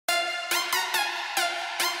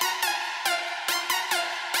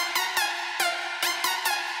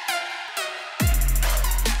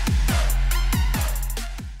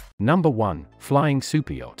Number 1. Flying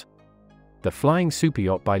Superyacht. The Flying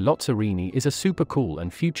Superyacht by Lotsarini is a super cool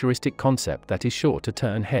and futuristic concept that is sure to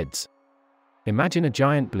turn heads. Imagine a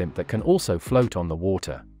giant blimp that can also float on the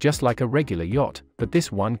water, just like a regular yacht, but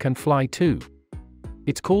this one can fly too.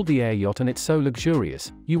 It's called the Air Yacht and it's so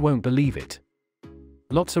luxurious, you won't believe it.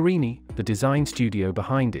 Lotsarini, the design studio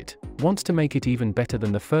behind it, wants to make it even better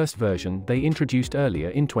than the first version they introduced earlier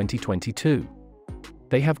in 2022.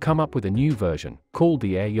 They have come up with a new version, called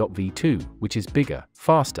the Air Yacht V2, which is bigger,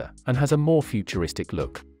 faster, and has a more futuristic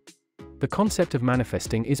look. The concept of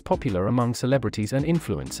manifesting is popular among celebrities and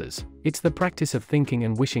influencers. It's the practice of thinking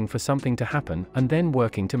and wishing for something to happen and then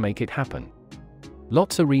working to make it happen.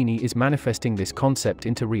 Lotsarini is manifesting this concept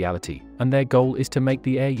into reality, and their goal is to make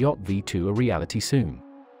the Air Yacht V2 a reality soon.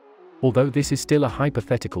 Although this is still a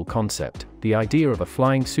hypothetical concept, the idea of a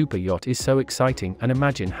flying super yacht is so exciting, and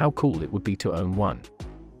imagine how cool it would be to own one.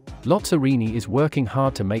 Lotsarini is working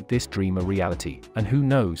hard to make this dream a reality, and who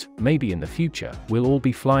knows, maybe in the future, we'll all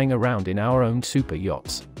be flying around in our own super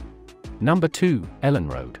yachts. Number 2.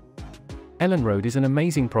 ELONROAD. ELONROAD is an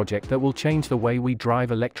amazing project that will change the way we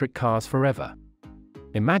drive electric cars forever.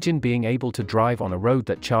 Imagine being able to drive on a road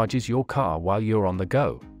that charges your car while you're on the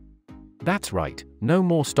go. That's right, no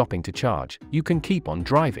more stopping to charge, you can keep on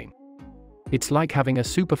driving. It's like having a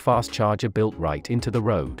super fast charger built right into the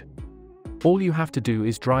road. All you have to do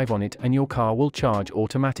is drive on it and your car will charge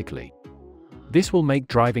automatically. This will make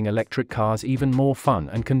driving electric cars even more fun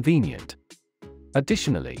and convenient.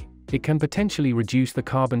 Additionally, it can potentially reduce the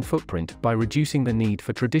carbon footprint by reducing the need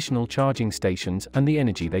for traditional charging stations and the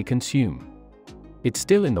energy they consume. It's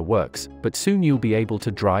still in the works, but soon you'll be able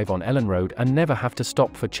to drive on ELONROAD and never have to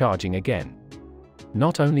stop for charging again.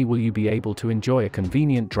 Not only will you be able to enjoy a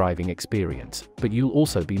convenient driving experience, but you'll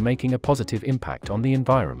also be making a positive impact on the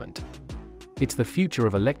environment. It's the future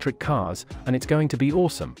of electric cars, and it's going to be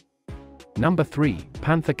awesome. Number 3.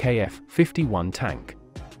 Panther KF-51Tank.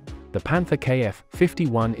 The Panther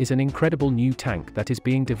KF-51 is an incredible new tank that is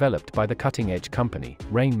being developed by the cutting-edge company,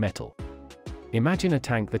 Rheinmetall. Imagine a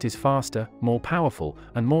tank that is faster, more powerful,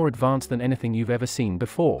 and more advanced than anything you've ever seen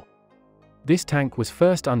before. This tank was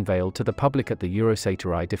first unveiled to the public at the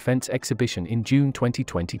Eurosatory Defense Exhibition in June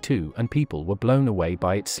 2022, and people were blown away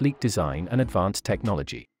by its sleek design and advanced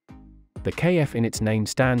technology. The KF in its name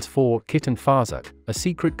stands for Kettenfahrzeug, a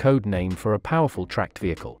secret code name for a powerful tracked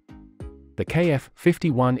vehicle. The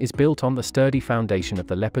KF-51 is built on the sturdy foundation of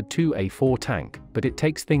the Leopard 2A4 tank, but it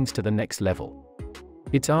takes things to the next level.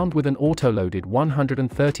 It's armed with an auto-loaded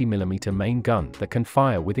 130mm main gun that can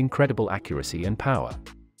fire with incredible accuracy and power.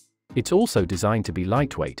 It's also designed to be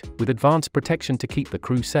lightweight, with advanced protection to keep the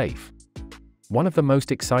crew safe. One of the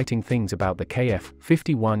most exciting things about the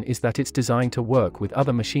KF-51 is that it's designed to work with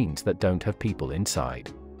other machines that don't have people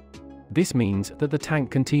inside. This means that the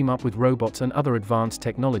tank can team up with robots and other advanced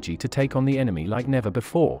technology to take on the enemy like never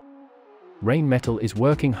before. Rheinmetall is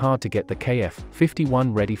working hard to get the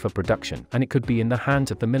KF-51 ready for production, and it could be in the hands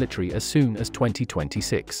of the military as soon as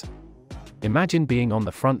 2026. Imagine being on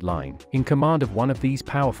the front line, in command of one of these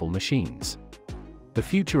powerful machines. The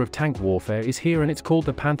future of tank warfare is here, and it's called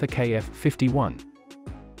the Panther KF-51.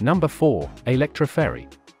 Number 4. Elektra ferry.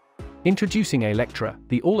 Introducing Elektra,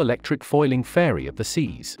 the all-electric foiling ferry of the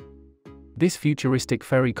seas. This futuristic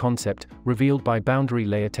ferry concept, revealed by Boundary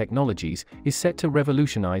Layer Technologies, is set to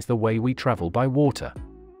revolutionize the way we travel by water.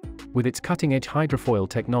 With its cutting-edge hydrofoil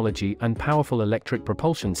technology and powerful electric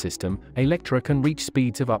propulsion system, Elektra can reach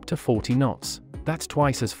speeds of up to 40 knots. That's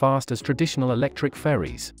twice as fast as traditional electric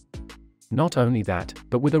ferries. Not only that,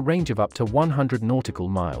 but with a range of up to 100 nautical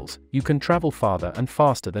miles, you can travel farther and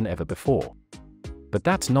faster than ever before. But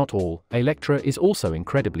that's not all. Elektra is also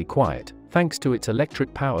incredibly quiet, thanks to its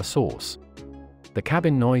electric power source. The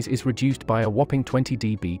cabin noise is reduced by a whopping 20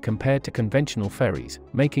 dB compared to conventional ferries,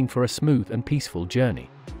 making for a smooth and peaceful journey.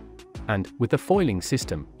 And, with the foiling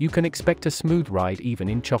system, you can expect a smooth ride even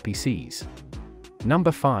in choppy seas.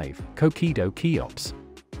 Number 5. Kokido Keops.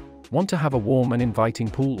 Want to have a warm and inviting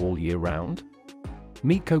pool all year round?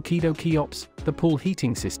 Meet Kokido Keops, the pool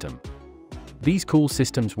heating system. These cool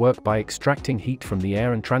systems work by extracting heat from the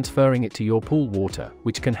air and transferring it to your pool water,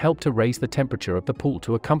 which can help to raise the temperature of the pool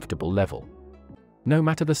to a comfortable level. No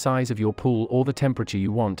matter the size of your pool or the temperature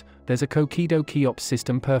you want, there's a Kokido Keops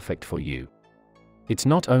system perfect for you. It's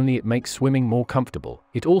not only it makes swimming more comfortable,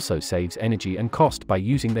 it also saves energy and cost by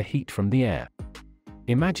using the heat from the air.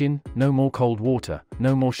 Imagine, no more cold water,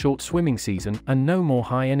 no more short swimming season, and no more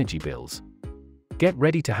high energy bills. Get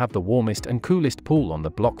ready to have the warmest and coolest pool on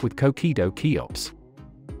the block with Kokido Keops.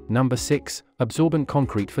 Number 6. Absorbent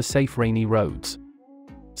concrete for safe rainy roads.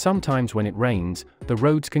 Sometimes when it rains, the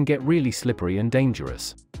roads can get really slippery and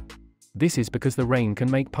dangerous. This is because the rain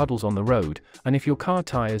can make puddles on the road, and if your car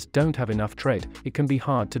tires don't have enough tread, it can be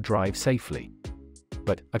hard to drive safely.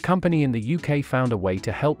 But a company in the UK found a way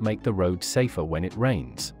to help make the roads safer when it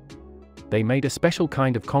rains. They made a special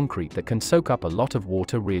kind of concrete that can soak up a lot of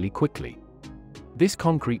water really quickly. This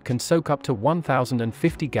concrete can soak up to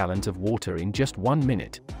 1,050 gallons of water in just 1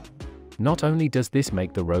 minute. Not only does this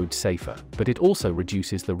make the roads safer, but it also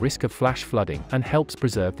reduces the risk of flash flooding and helps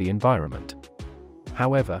preserve the environment.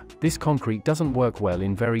 However, this concrete doesn't work well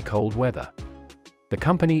in very cold weather. The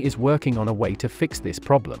company is working on a way to fix this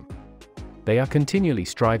problem. They are continually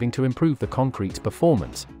striving to improve the concrete's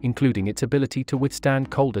performance, including its ability to withstand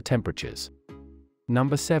colder temperatures.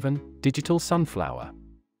 Number 7. Digital sunflower.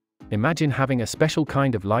 Imagine having a special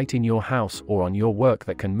kind of light in your house or on your work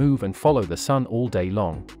that can move and follow the sun all day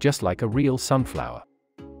long, just like a real sunflower.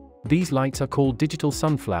 These lights are called digital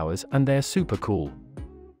sunflowers, and they're super cool.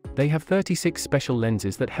 They have 36 special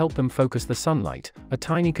lenses that help them focus the sunlight, a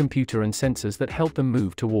tiny computer and sensors that help them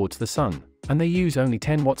move towards the sun, and they use only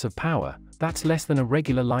 10 watts of power. That's less than a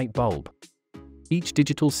regular light bulb. Each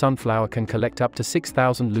digital sunflower can collect up to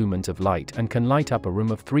 6,000 lumens of light and can light up a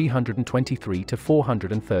room of 323 to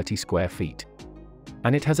 430 square feet.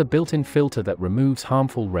 And it has a built-in filter that removes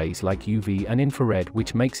harmful rays like UV and infrared,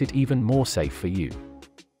 which makes it even more safe for you.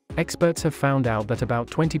 Experts have found out that about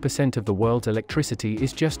 20% of the world's electricity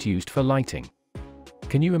is just used for lighting.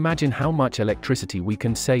 Can you imagine how much electricity we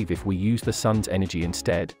can save if we use the sun's energy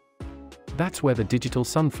instead? That's where the digital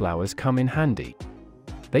sunflowers come in handy.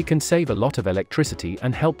 They can save a lot of electricity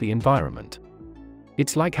and help the environment.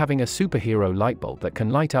 It's like having a superhero light bulb that can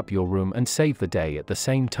light up your room and save the day at the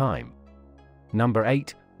same time. Number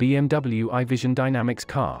 8. BMW iVision Dynamics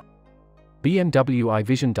car. BMW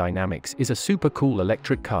iVision Dynamics is a super cool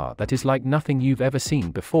electric car that is like nothing you've ever seen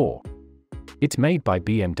before. It's made by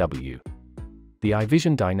BMW. The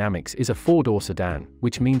iVision Dynamics is a 4-door sedan,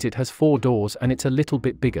 which means it has 4 doors and it's a little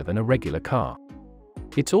bit bigger than a regular car.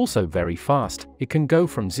 It's also very fast. It can go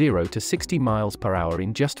from 0 to 60 miles per hour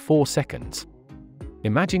in just 4 seconds.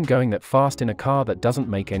 Imagine going that fast in a car that doesn't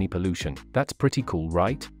make any pollution. That's pretty cool,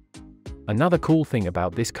 right? Another cool thing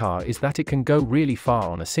about this car is that it can go really far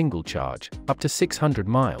on a single charge, up to 600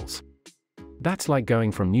 miles. That's like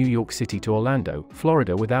going from New York City to Orlando,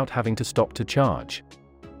 Florida without having to stop to charge.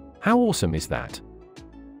 How awesome is that?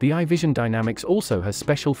 The iVision Dynamics also has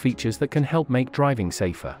special features that can help make driving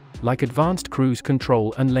safer, like advanced cruise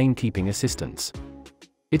control and lane keeping assistance.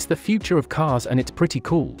 It's the future of cars and it's pretty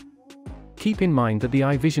cool. Keep in mind that the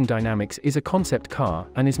iVision Dynamics is a concept car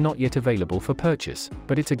and is not yet available for purchase,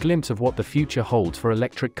 but it's a glimpse of what the future holds for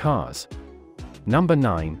electric cars. Number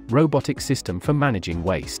 9. Robotic system for managing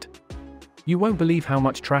waste. You won't believe how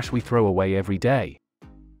much trash we throw away every day.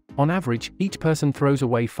 On average, each person throws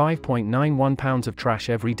away 5.91 pounds of trash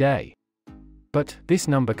every day. But this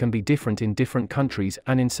number can be different in different countries,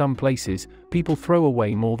 and in some places, people throw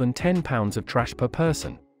away more than 10 pounds of trash per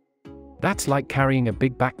person. That's like carrying a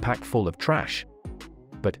big backpack full of trash.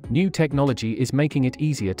 But new technology is making it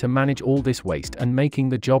easier to manage all this waste and making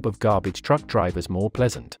the job of garbage truck drivers more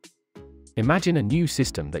pleasant. Imagine a new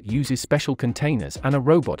system that uses special containers and a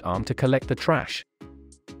robot arm to collect the trash.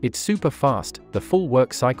 It's super fast. The full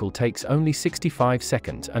work cycle takes only 65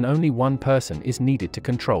 seconds and only one person is needed to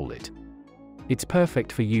control it. It's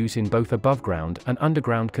perfect for use in both above-ground and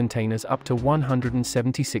underground containers up to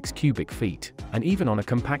 176 cubic feet, and even on a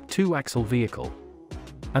compact 2-axle vehicle.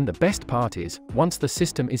 And the best part is, once the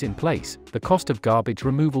system is in place, the cost of garbage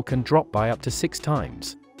removal can drop by up to 6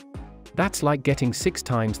 times. That's like getting 6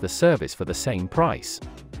 times the service for the same price.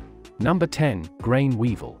 Number 10. Grain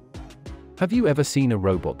Weevil. Have you ever seen a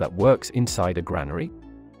robot that works inside a granary?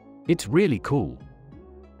 It's really cool.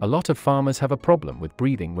 A lot of farmers have a problem with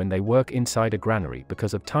breathing when they work inside a granary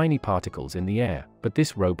because of tiny particles in the air, but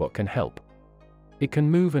this robot can help. It can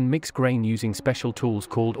move and mix grain using special tools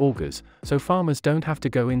called augers, so farmers don't have to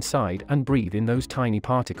go inside and breathe in those tiny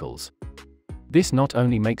particles. This not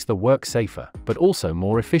only makes the work safer, but also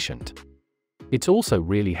more efficient. It's also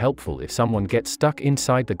really helpful if someone gets stuck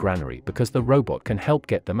inside the granary because the robot can help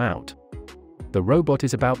get them out. The robot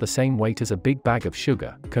is about the same weight as a big bag of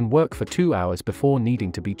sugar, can work for 2 hours before needing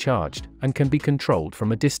to be charged, and can be controlled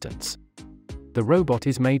from a distance. The robot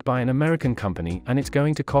is made by an American company and it's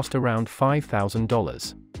going to cost around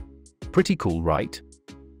 $5,000. Pretty cool, right?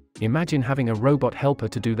 Imagine having a robot helper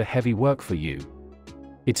to do the heavy work for you.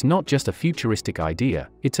 It's not just a futuristic idea,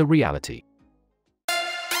 it's a reality.